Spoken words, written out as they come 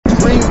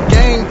Link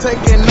gang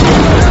taking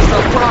over, that's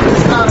a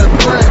promise, not a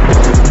threat.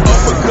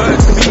 Uppercut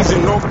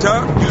season, no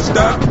time, you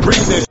stop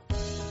breathing.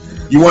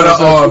 You want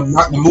to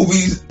knock the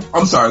movies?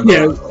 I'm sorry.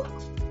 Yeah.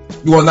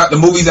 You want to knock the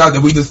movies out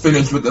that we just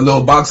finished with the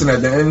little boxing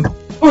at the end?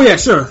 Oh yeah,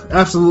 sure,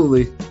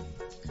 absolutely.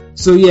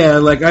 So yeah,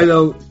 like I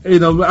know,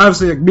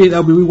 obviously like me and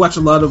LB, we watch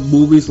a lot of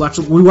movies.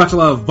 We watch a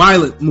lot of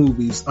violent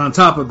movies. On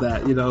top of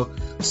that,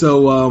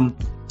 so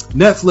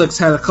Netflix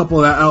had a couple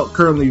that out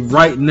currently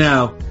right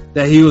now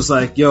that he was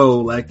like, yo,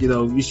 like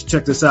you should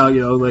check this out,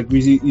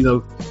 because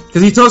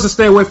he told us to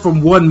stay away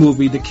from one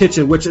movie, The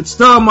Kitchen, which it's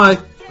still on my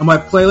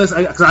playlist.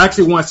 Because I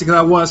actually want to see, because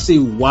I want to see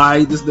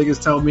why this nigga's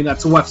telling me not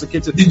to watch The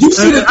Kitchen. Did you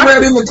see the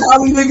thread in the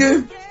Kali,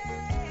 nigga?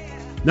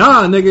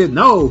 Nah, nigga,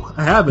 no,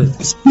 I haven't.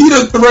 See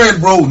the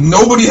thread, bro.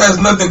 Nobody has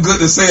nothing good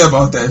to say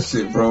about that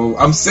shit, bro.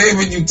 I'm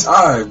saving you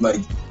time. Like,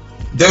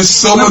 there's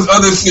so much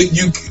other shit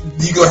you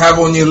gonna have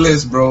on your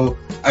list, bro.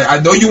 I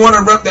know you want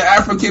to rep the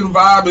African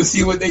vibe and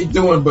see what they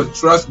doing, but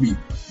trust me,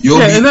 you'll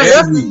be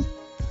angry.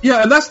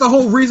 Yeah, and that's the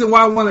whole reason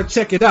why I want to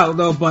check it out,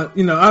 though. But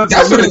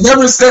I should have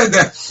never said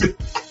that shit.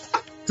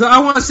 So I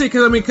want to see,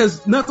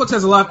 because Netflix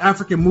has a lot of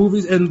African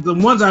movies, and the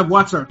ones I've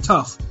watched are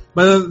tough.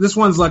 But this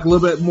one's like a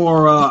little bit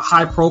more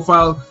high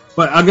profile.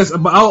 But I guess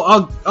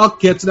I'll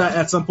get to that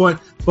at some point.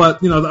 But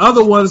the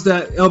other ones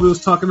that LB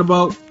was talking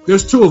about,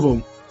 there's two of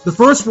them. The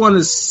first one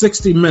is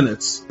 60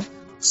 Minutes.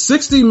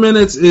 60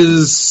 Minutes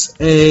is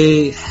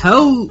a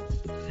hell.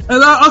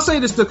 And I'll say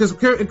this too, because in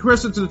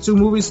comparison to the two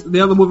movies,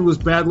 the other movie was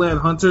Badland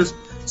Hunters.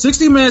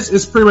 60 Minutes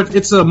is pretty much,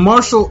 it's a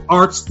martial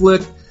arts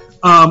flick.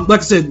 Like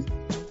I said,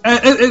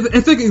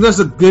 I think it does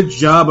a good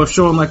job of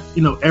showing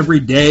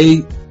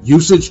everyday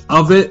usage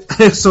of it,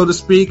 so to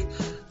speak.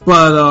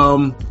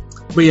 But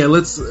yeah,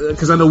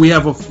 because I know we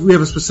have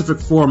a specific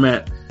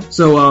format.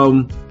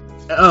 So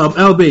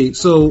LB,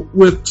 so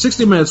with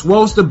 60 Minutes, what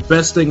was the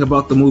best thing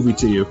about the movie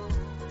to you?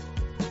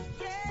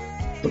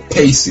 The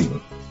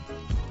pacing.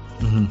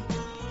 Mm-hmm.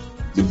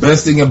 The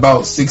best thing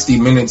about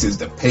 60 Minutes is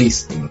the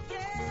pacing.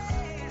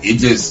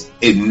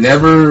 It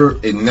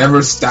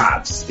never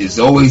stops. It's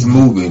always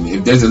moving.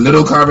 If there's a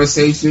little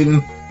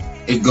conversation,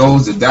 it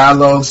goes, the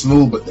dialogue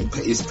smooth, but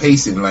it's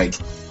pacing. Like,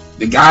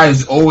 the guy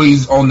is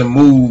always on the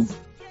move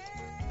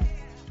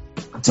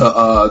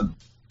to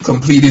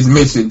complete his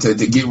mission, to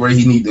get where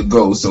he need to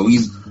go. So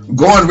he's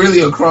going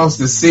really across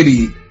the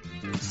city,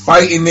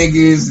 fighting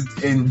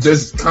niggas and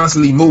just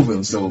constantly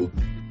moving. So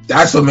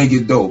that's what make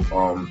it dope.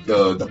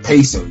 The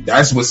pacing,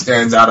 that's what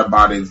stands out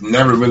about it. It's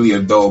never really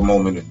a dull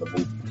moment in the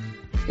movie.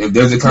 If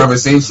there's a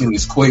conversation,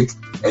 it's quick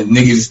and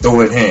niggas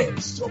throwing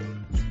hands. So.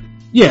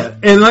 Yeah,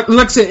 and like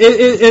I said,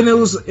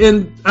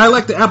 I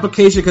like the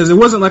application because it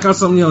wasn't like on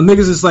some,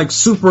 niggas is like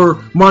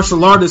super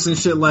martial artists and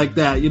shit like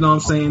that, you know what I'm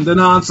saying? They're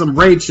not on some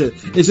raid shit.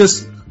 It's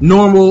just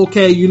normal,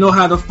 okay, you know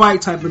how to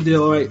fight type of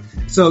deal, right?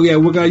 So yeah,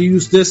 we're gonna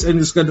use this and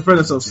just gonna defend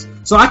ourselves.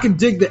 So I can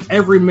dig the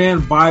everyman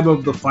vibe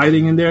of the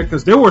fighting in there,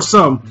 because there were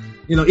some,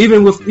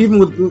 even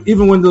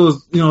when there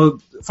was,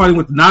 fighting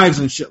with knives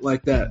and shit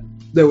like that,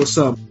 there was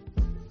some.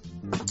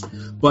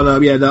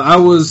 But yeah, that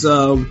was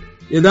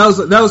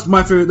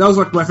my favorite. That was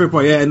like my favorite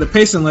part. Yeah, and the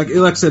pacing, like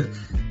I said,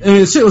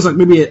 the shit was like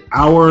maybe an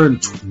hour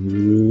and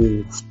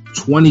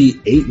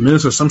 28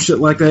 minutes or some shit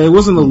like that. It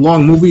wasn't a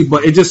long movie,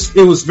 but it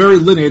was very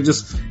linear. It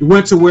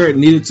went to where it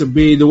needed to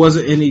be. There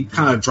wasn't any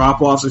kind of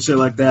drop offs and shit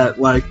like that.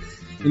 Like,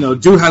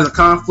 dude has a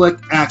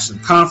conflict, action,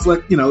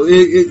 conflict.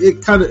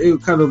 It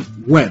kind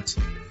of went.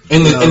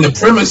 And the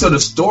premise of the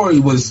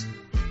story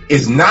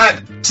is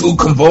not too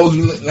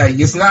convoluted. Like,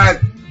 it's not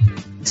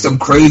some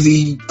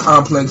crazy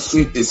complex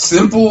shit. It's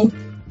simple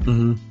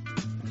and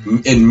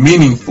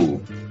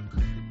meaningful.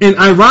 And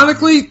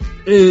ironically,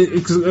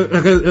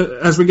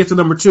 as we get to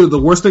number 2, the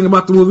worst thing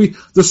about the movie,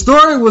 the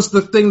story was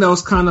the thing that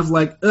was kind of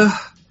like, of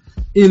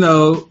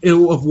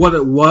what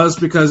it was,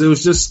 because it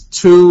was just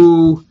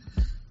too,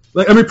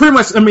 pretty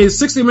much,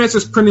 60 Minutes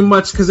is pretty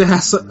much, because it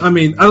has, I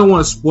don't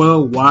want to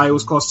spoil why it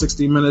was called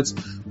 60 Minutes,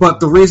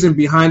 but the reason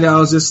behind it, I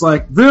was just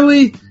like,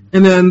 really?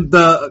 And then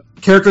the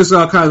characters that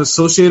are kind of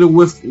associated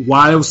with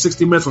why it was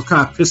 60 Minutes was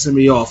kind of pissing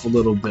me off a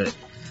little bit.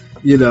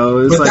 It's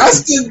but like,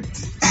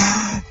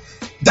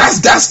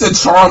 that's the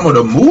charm of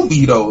the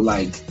movie, though.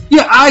 Like,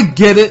 yeah, I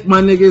get it,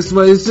 my niggas,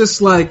 but it's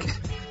just like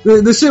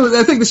the shit.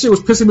 I think the shit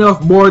was pissing me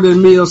off more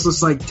than me. It was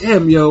just like,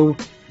 damn, yo,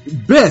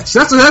 bitch.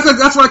 That's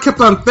what I kept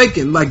on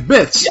thinking. Like,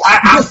 bitch. Yeah,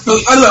 I feel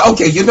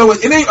okay. You know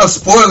what? It ain't a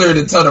spoiler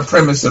to tell the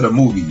premise of the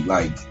movie.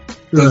 Like,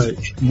 right.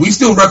 We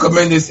still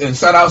recommend this. And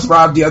shout out to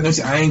Rob the other.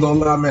 I ain't gonna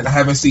lie, man. I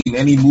haven't seen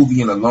any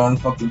movie in a long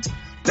fucking time.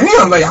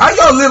 Damn, like, how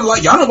y'all live?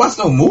 Like, y'all don't watch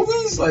no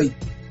movies? Like,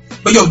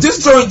 but yo,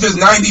 this joint just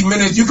 90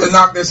 minutes. You can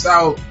knock this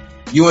out.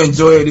 You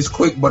enjoy it. It's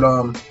quick, but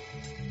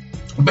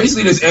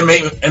basically this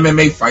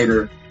MMA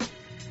fighter,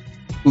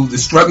 who's a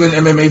struggling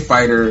MMA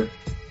fighter,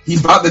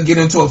 he's about to get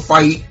into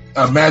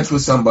a match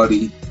with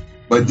somebody,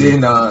 but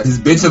then his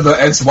bitch of an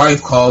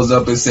ex-wife calls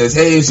up and says,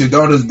 "Hey, it's your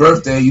daughter's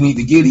birthday. You need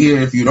to get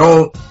here. If you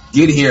don't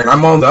get here, and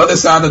I'm on the other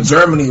side of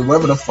Germany,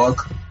 wherever the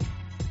fuck.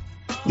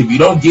 If you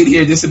don't get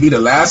here, this will be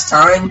the last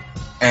time,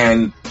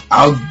 and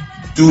I'll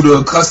do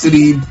the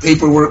custody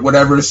paperwork,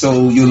 whatever,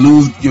 so you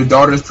lose your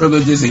daughter's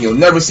privileges and you'll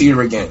never see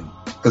her again.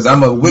 Because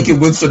I'm a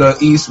wicked witch of the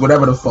east,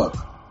 whatever the fuck.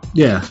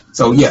 Yeah.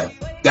 So yeah,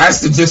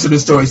 that's the gist of the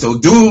story. So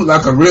dude,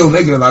 like a real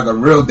nigga, like a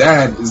real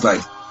dad, is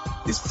like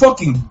this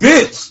fucking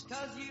bitch.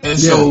 And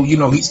so, you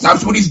know, he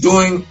stops what he's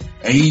doing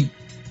and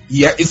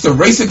it's a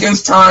race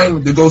against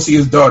time to go see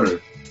his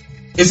daughter.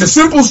 It's a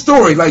simple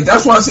story. Like,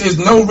 that's why I say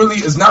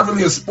it's not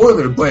really a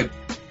spoiler, but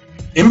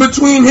in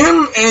between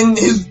him and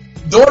his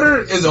daughter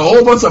is a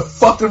whole bunch of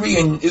fuckery,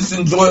 and it's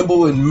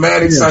enjoyable and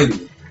mad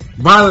exciting.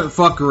 Violent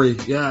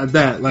fuckery. Yeah,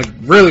 that. Like,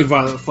 really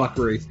violent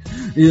fuckery.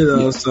 You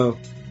know,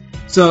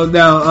 So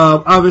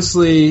now,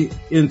 obviously,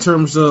 in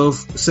terms of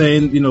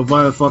saying, you know,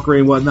 violent fuckery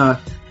and whatnot,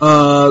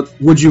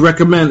 would you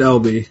recommend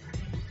LB?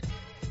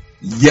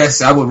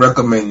 Yes, I would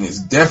recommend this.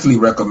 Definitely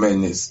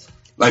recommend this.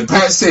 Like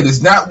Pat said,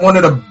 it's not one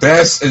of the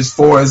best as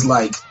far as,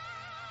 like,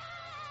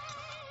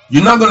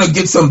 you're not going to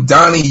get some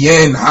Donnie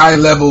Yen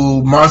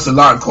high-level martial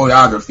art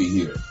choreography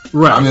here.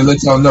 Right. I'm going to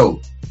let y'all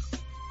know.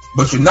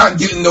 But you're not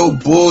getting no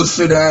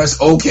bullshit-ass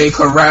OK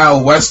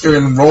Corral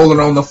Western rolling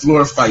on the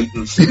floor fight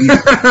and shit.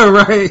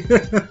 Right.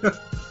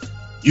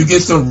 You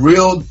get some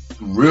real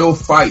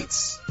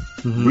fights.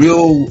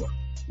 Mm-hmm.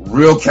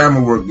 Real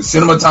camera work. The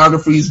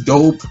cinematography is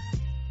dope.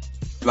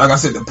 Like I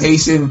said, the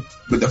pacing,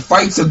 but the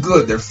fights are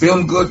good. They're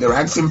filmed good. They're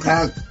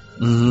action-packed.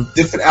 Mm-hmm.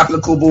 Different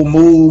applicable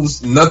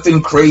moves.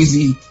 Nothing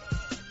crazy.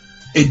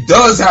 It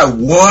does have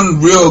one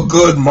real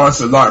good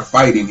martial art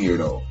fight in here,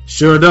 though.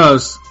 Sure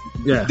does.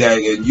 Yeah.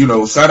 That, you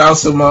know, shout out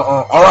to my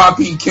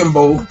R.I.P.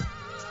 Kimbo.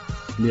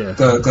 Yeah.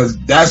 Because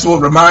that's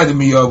what reminded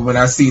me of when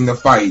I seen the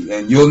fight,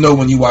 and you'll know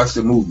when you watch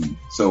the movie.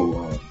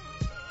 So.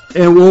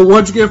 And what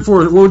would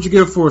you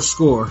give for a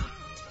score?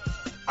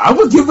 I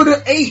would give it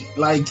an 8.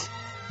 Like,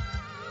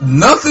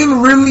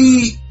 nothing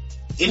really.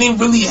 It didn't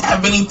really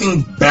have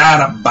anything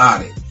bad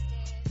about it.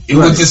 It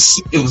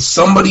was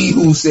somebody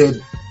who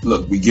said,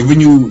 "Look, we're giving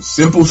you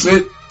simple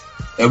shit,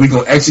 and we're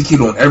gonna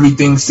execute on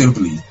everything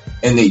simply,"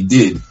 and they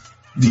did.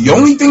 The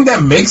only thing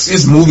that makes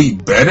this movie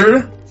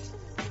better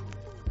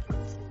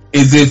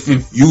is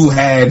if you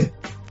had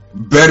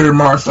better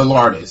martial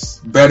artists,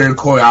 better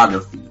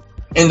choreography.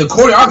 And the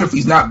choreography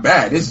is not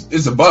bad.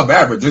 It's above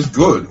average. It's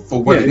good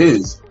for what it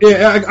is.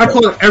 Yeah, I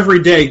call it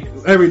everyday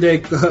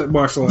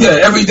martial arts. Yeah,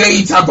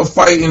 everyday type of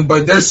fighting,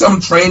 but there's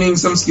some training,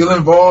 some skill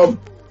involved.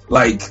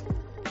 Like,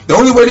 the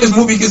only way this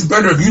movie gets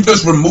better if you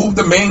just remove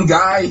the main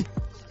guy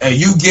and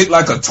you get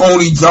like a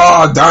Tony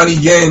Jaa, Donnie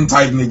Yen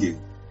type nigga.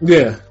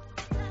 Yeah.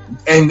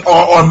 And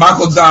or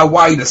Michael Jai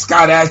White or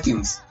Scott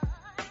Adkins.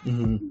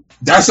 Mm-hmm.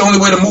 That's the only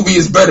way the movie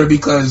is better,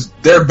 because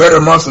they're better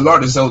martial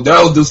artists, so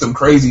they'll do some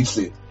crazy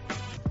shit.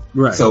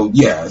 Right. So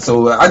yeah,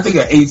 I think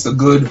an 8's a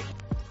good.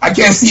 I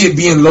can't see it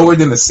being lower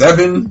than a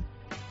 7.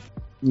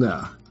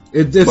 No,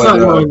 it's not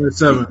lower than a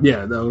 7.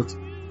 Yeah, no.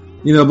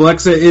 You know, but like I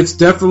said, it's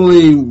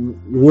definitely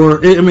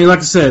worth. I mean, like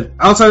I said,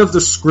 outside of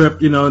the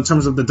script, you know, in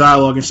terms of the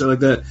dialogue and shit like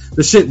that,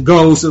 the shit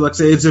goes. So like I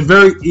say, it's a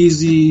very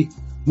easy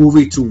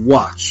movie to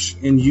watch,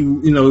 and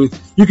you know,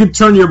 you can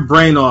turn your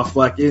brain off,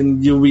 like,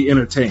 and you'll be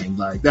entertained,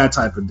 like that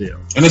type of deal.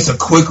 And it's a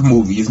quick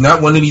movie. It's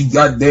not one of these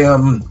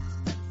goddamn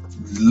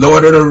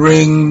Lord of the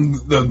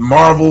Ring, the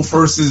Marvel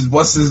versus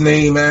what's his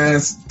name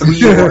ass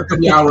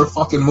 3 hour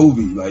fucking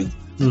movie. Like,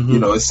 you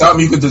know, it's something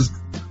you could just,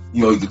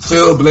 you know, you could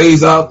chill,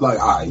 blaze up. Like,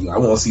 I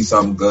want to see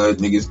something good.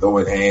 Niggas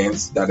throwing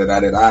hands,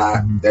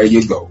 There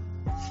you go.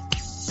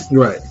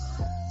 Right.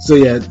 So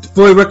yeah,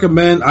 fully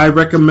recommend. I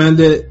recommend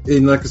it,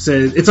 and like I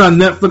said, it's on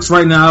Netflix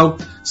right now,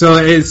 so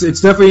it's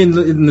definitely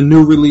in the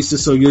new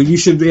releases. So you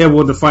should be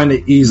able to find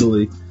it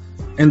easily.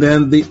 And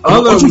then the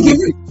other,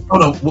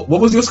 hold on, what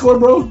was your score,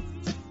 bro?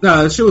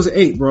 Nah, that shit was an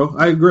 8, bro.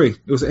 I agree,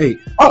 it was an 8.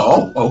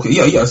 Oh, okay,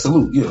 yeah,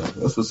 salute, yeah,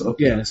 that's what's up.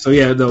 Yeah, so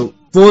yeah, though,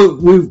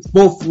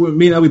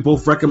 me and we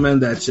both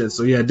recommend that shit.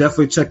 So yeah,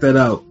 definitely check that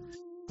out.